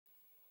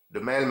the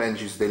mailman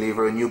just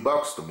delivered a new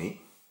box to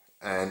me,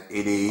 and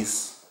it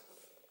is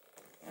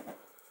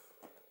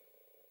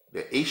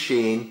the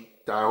Ishin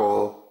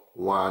TYRO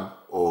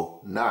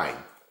 109.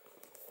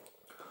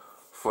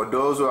 For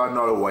those who are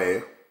not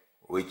aware,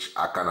 which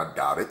I cannot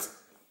doubt it,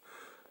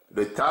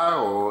 the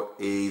TYRO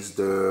is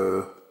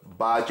the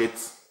budget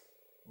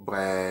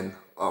brand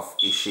of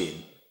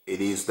Ishin. It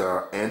is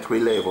the entry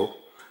level.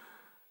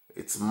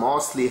 It's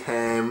mostly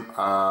aimed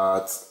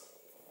at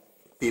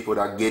people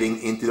that are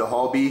getting into the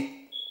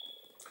hobby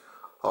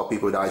or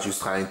people that are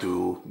just trying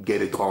to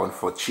get a drone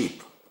for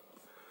cheap.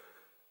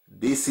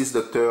 This is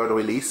the third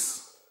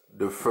release.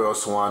 The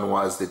first one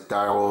was the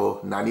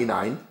TYRO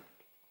 99.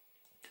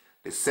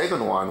 The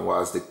second one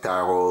was the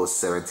TYRO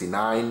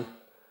 79.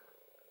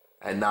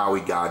 And now we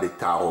got the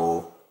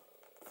TYRO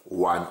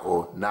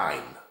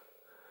 109.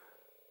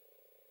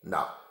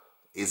 Now,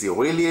 is it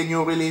really a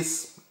new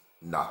release?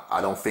 No,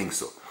 I don't think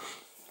so.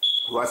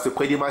 What they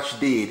pretty much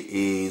did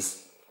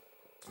is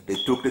they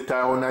took the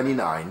TYRO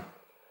 99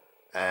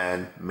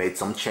 and made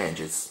some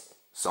changes,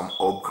 some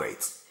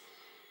upgrades.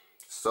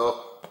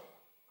 So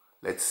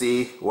let's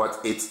see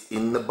what it's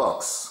in the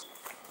box.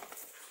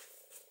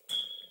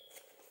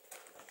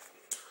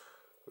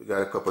 We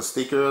got a couple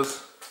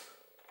stickers.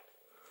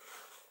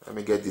 Let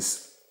me get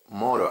this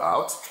motor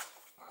out.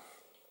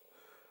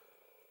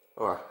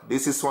 Alright,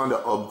 this is one the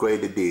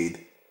upgrade they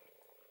did.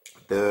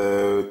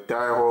 The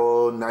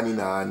TYRO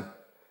 99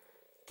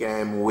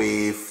 came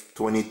with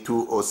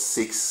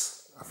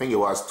 2206, I think it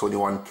was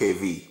 21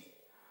 kV.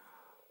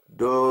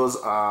 Those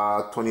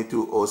are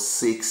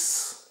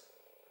 2206,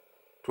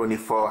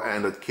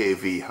 2400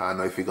 kV. I don't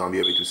know if you're gonna be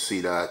able to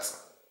see that.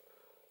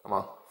 Come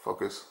on,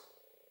 focus.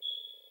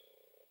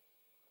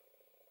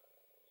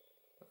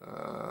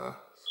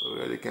 So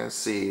that you can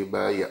see,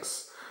 but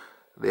yes,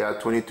 they are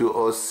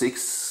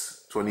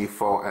 2206,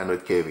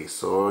 2400 kV.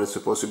 So it's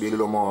supposed to be a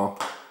little more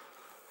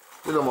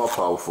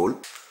powerful.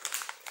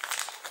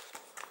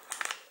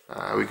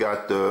 We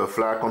got the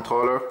flight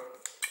controller.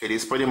 It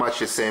is pretty much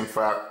the same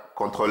flight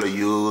controller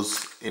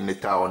used in the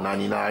TYRO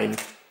 99.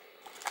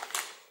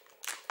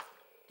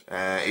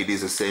 It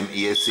is the same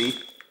ESC.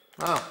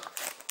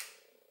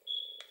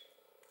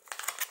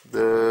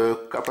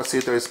 The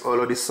capacitor is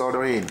already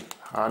soldered in.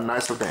 How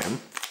nice of them.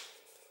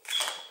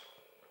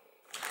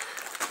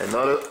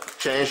 Another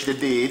change they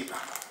did,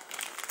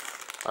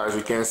 as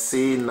you can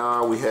see,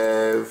 now we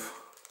have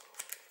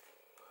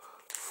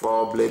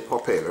 4-blade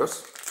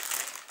propellers.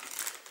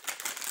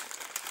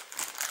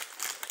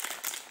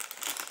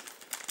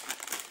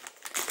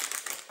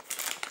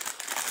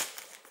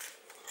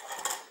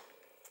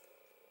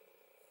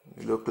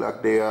 They look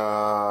like they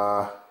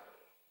are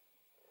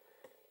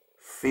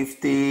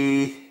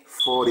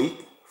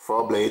 50-40,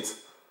 4 blades.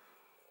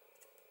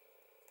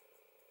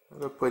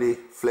 They're pretty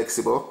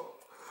flexible.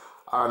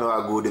 I don't know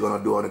how good they're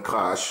gonna do on the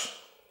crash.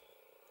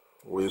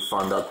 We'll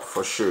find out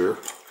for sure.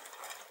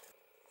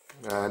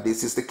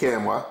 This is the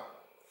camera.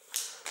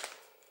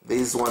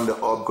 This one the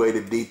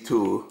upgraded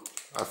D2.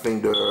 I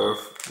think the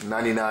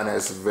 99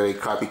 has very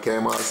crappy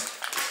cameras.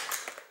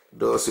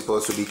 Those are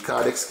supposed to be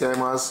Caddx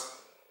cameras.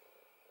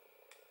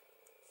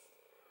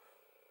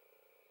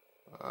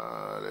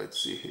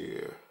 Let's see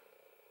here.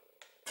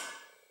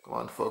 Come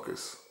on,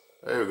 focus.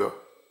 There we go.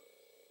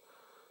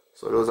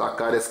 So those are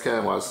Caddx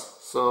cameras.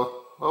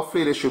 So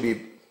hopefully they should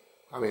be,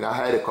 I mean, I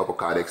had a couple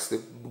Caddx, they're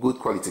good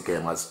quality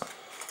cameras.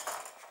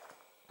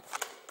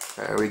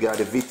 And we got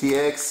the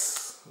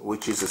VTX,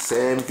 which is the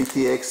same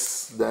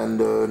VTX than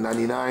the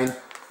 99.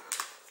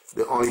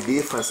 The only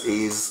difference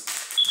is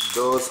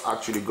those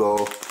actually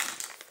go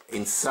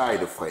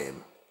inside the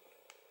frame.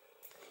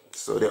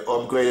 So they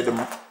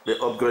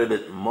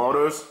upgraded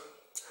motors,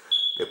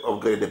 they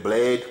upgraded the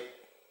blade,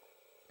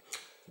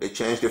 they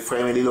changed the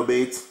frame a little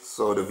bit,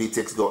 so the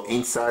VTX go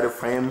inside the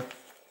frame.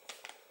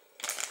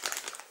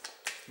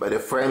 But the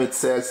frame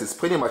itself is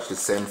pretty much the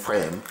same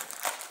frame.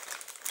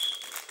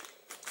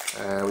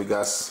 And we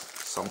got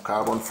some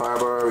carbon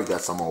fiber, we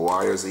got some more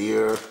wires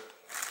here.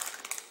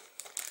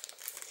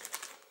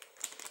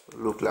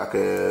 Look like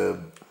a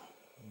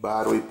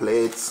battery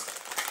plate.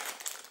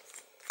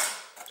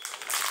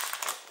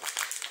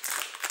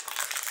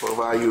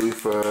 Provide you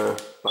with a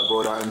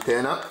pagoda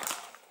antenna.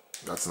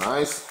 That's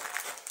nice.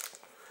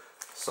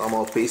 Some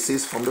more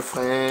pieces from the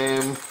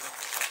frame.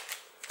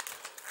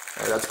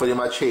 And that's pretty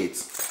much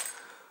it.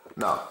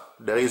 Now,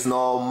 there is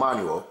no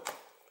manual,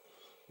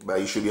 but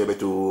you should be able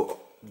to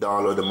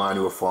download the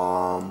manual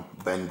from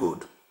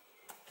Banggood.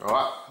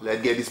 Alright,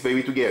 let's get this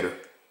baby together.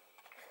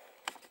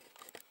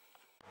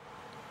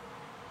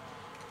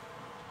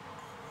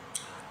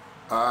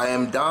 I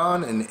am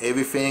done and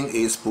everything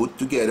is put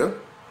together.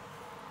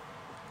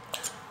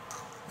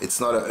 It's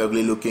not an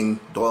ugly looking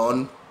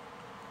drone.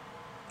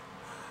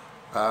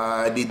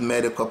 I did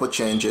make a couple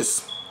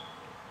changes.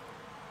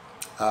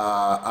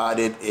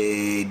 Added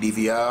a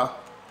DVR,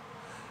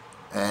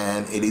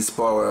 and it is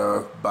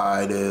powered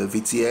by the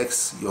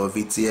VTX. Your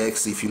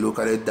VTX, if you look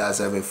at it, does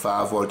have a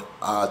 5 volt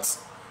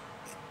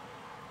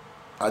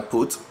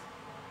output.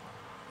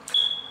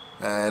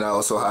 And I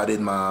also added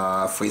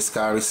my free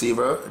sky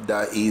receiver,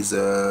 that is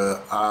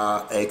a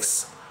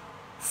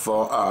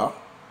RX4R.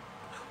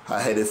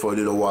 I had it for a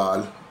little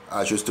while.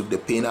 I just took the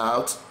pin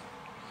out,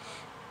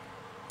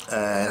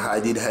 and I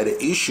did have an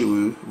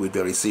issue with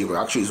the receiver.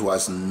 Actually, it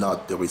was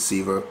not the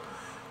receiver,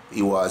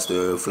 it was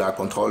the flight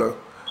controller.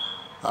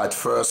 I at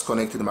first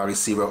connected my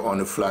receiver on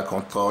the flight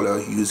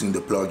controller using the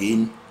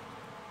plug-in.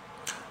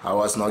 I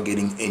was not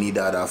getting any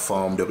data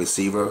from the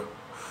receiver,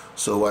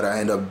 so what I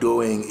ended up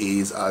doing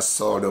is I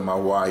soldered my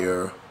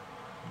wire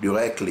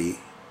directly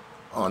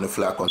on the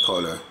flight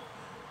controller.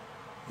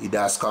 It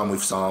does come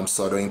with some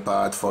soldering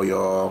pad for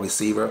your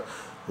receiver.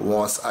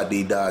 Once I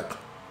did that,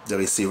 the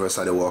receiver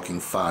started working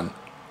fine.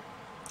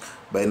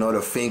 But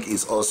another thing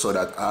is also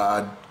that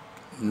I'm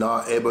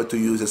not able to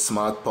use a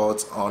smart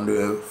port on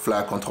the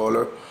flight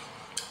controller.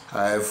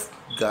 I have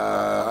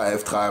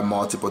tried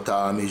multiple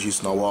times, it's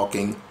just not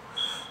working.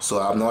 So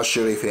I'm not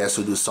sure if it has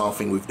to do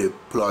something with the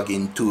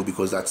plug-in too,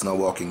 because that's not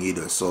working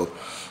either. So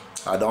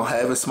I don't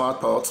have a smart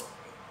port,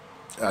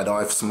 I don't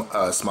have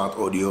smart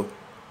audio.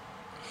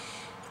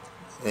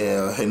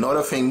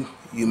 Another thing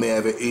you may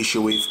have an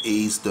issue with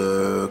is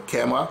the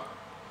camera.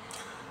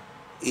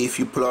 If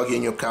you plug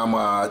in your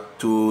camera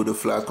to the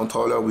flight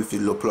controller with the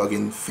little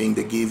plug-in thing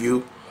they give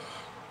you,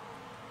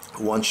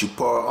 once you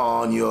power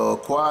on your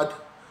quad,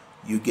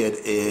 you get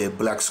a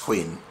black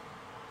screen.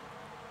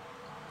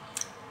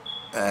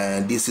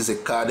 And this is a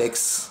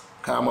Caddx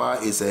camera,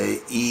 it's a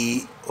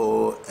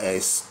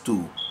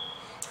EOS2,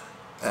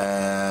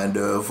 and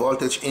the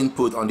voltage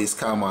input on this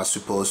camera is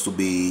supposed to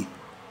be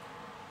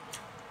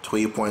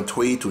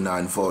 3.3 to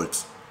 9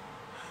 volts,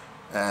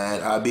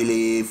 and I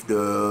believe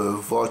the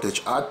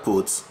voltage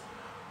output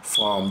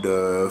from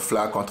the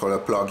flight controller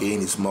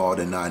plug-in is more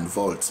than 9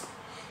 volts.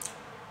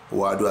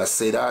 Why do I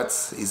say that?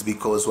 Is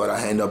because what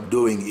I end up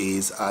doing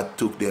is I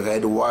took the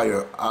red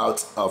wire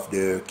out of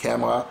the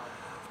camera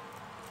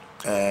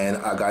and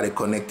I got it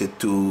connected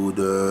to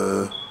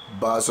the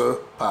buzzer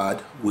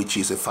pad, which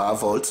is a 5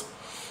 volt,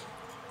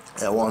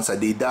 and once I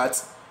did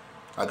that,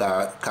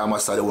 camera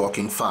started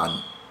working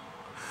fine.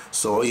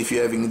 So if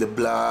you're having the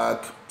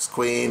black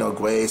screen or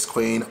gray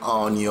screen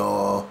on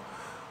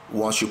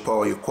once you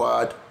power your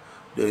quad,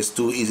 there's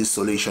two easy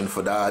solutions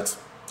for that.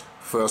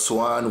 First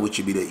one, which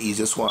will be the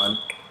easiest one,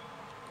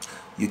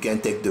 you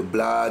can take the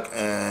black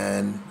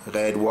and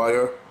red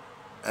wire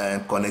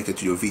and connect it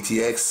to your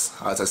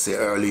VTX. As I said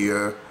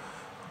earlier,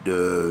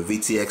 the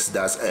VTX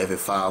does have a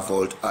 5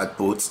 volt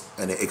output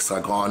and an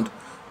extra ground.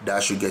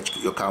 That should get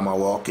your camera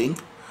working,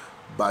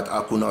 but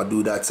I could not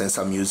do that since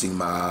I'm using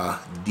my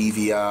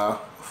DVR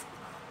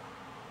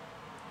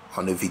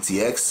on the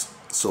VTX.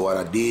 So what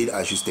I did,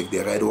 I just take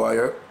the red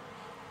wire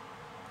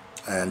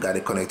and got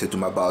it connected to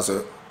my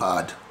buzzer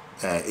pad,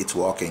 and it's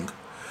working.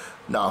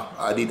 Now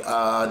I did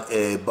add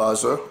a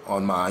buzzer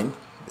on mine,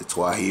 it's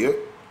right here.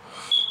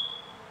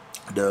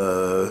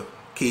 The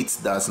kit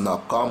does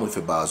not come with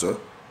a buzzer.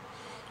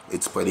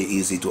 It's pretty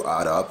easy to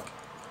add up.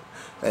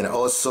 And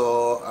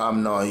also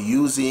I'm not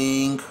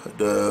using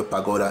the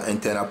Pagoda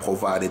antenna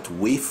provided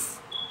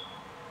with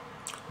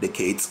the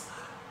kit.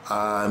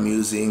 I'm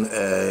using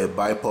a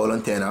bipole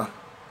antenna.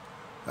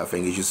 I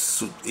think it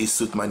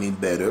suits my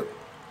need better.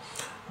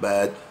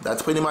 But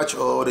that's pretty much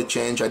all the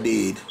change I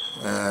did.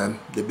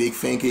 The big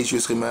thing is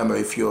just remember,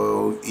 if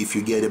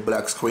you get a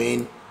black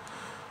screen,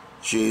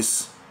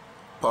 just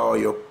power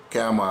your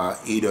camera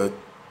either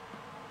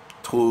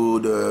through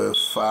the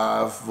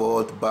 5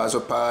 volt buzzer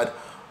pad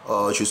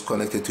or just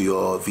connect it to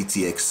your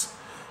VTX.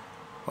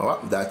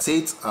 Alright, that's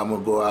it. I'm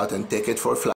gonna go out and take it for a flight.